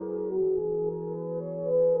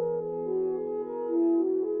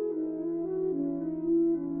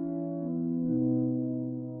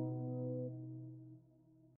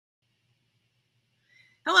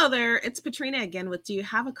there, it's Patrina again with Do You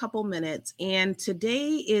Have a Couple Minutes? And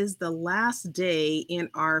today is the last day in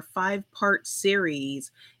our 5-part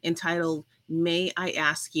series entitled May I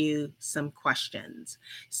Ask You Some Questions?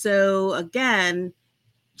 So again,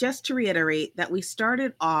 just to reiterate that we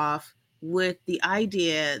started off with the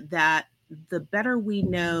idea that the better we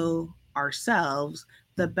know ourselves,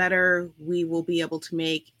 the better we will be able to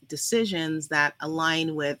make decisions that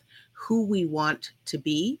align with who we want to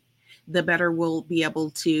be, the better we'll be able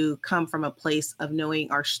to come from a place of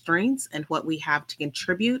knowing our strengths and what we have to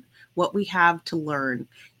contribute, what we have to learn,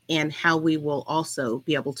 and how we will also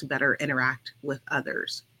be able to better interact with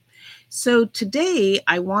others. So today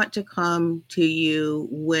I want to come to you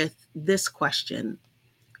with this question.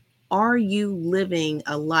 Are you living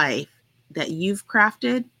a life that you've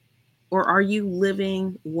crafted, or are you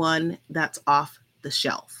living one that's off the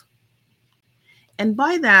shelf? And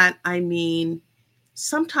by that, I mean,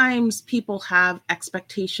 sometimes people have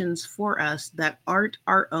expectations for us that aren't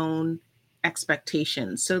our own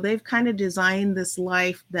expectations. So they've kind of designed this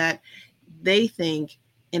life that they think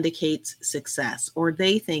indicates success or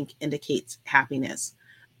they think indicates happiness.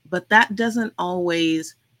 But that doesn't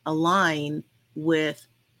always align with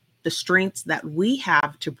the strengths that we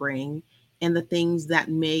have to bring and the things that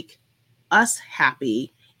make us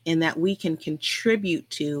happy and that we can contribute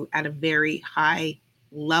to at a very high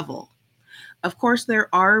level. Of course, there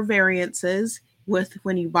are variances with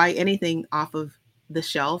when you buy anything off of the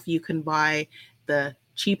shelf. You can buy the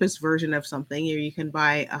cheapest version of something, or you can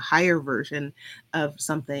buy a higher version of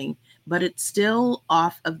something, but it's still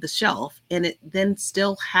off of the shelf and it then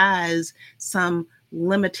still has some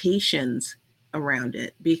limitations around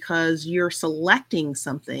it because you're selecting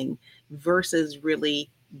something versus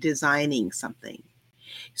really designing something.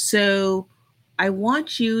 So I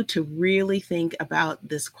want you to really think about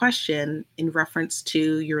this question in reference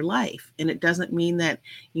to your life. And it doesn't mean that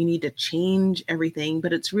you need to change everything,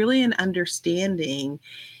 but it's really an understanding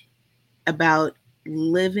about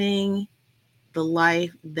living the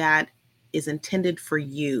life that is intended for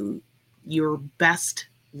you, your best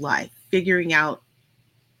life, figuring out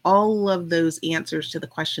all of those answers to the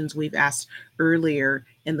questions we've asked earlier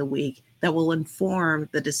in the week that will inform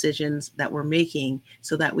the decisions that we're making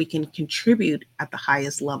so that we can contribute at the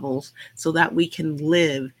highest levels, so that we can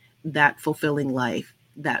live that fulfilling life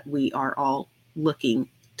that we are all looking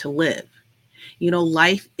to live. You know,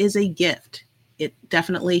 life is a gift. It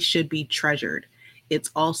definitely should be treasured.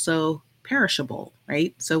 It's also perishable,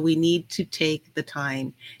 right? So we need to take the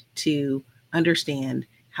time to understand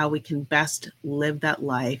how we can best live that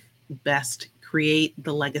life, best create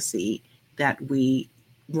the legacy that we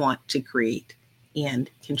want to create and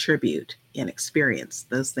contribute and experience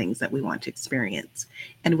those things that we want to experience.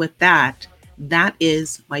 And with that, that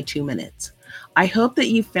is my 2 minutes. I hope that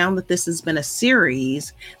you found that this has been a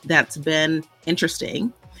series that's been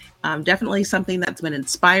interesting, definitely something that's been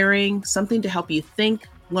inspiring, something to help you think,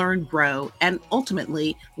 learn, grow, and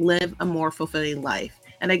ultimately live a more fulfilling life.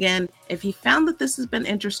 And again, if you found that this has been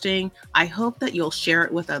interesting, I hope that you'll share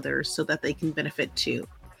it with others so that they can benefit too.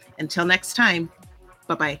 Until next time,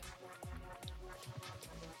 bye-bye.